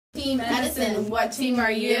Team Edison, what team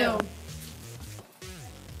are you?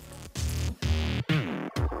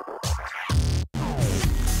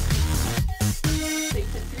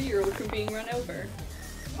 Save the 3-year-old from being run over.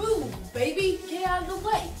 Move, baby, get out of the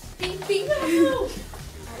way. Beep, beep, move.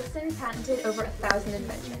 Edison patented over 1,000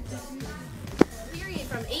 inventions. The period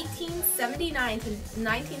from 1879 to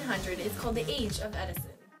 1900 is called the Age of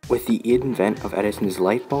Edison. With the advent of Edison's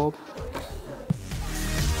light bulb,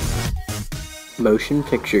 motion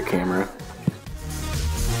picture camera,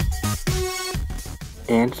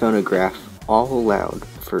 and phonograph all allowed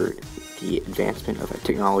for the advancement of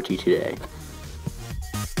technology today.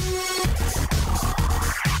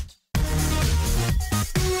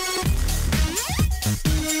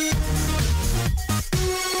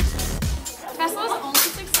 Tesla's only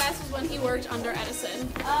success was when he worked under Edison.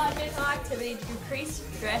 Physical activity decreased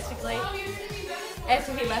drastically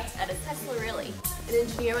after he left Edison. Tesla really? An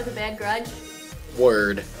engineer with a bad grudge?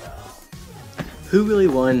 Word. Who really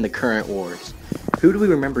won the current wars? Who do we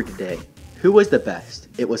remember today? Who was the best?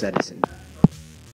 It was Edison.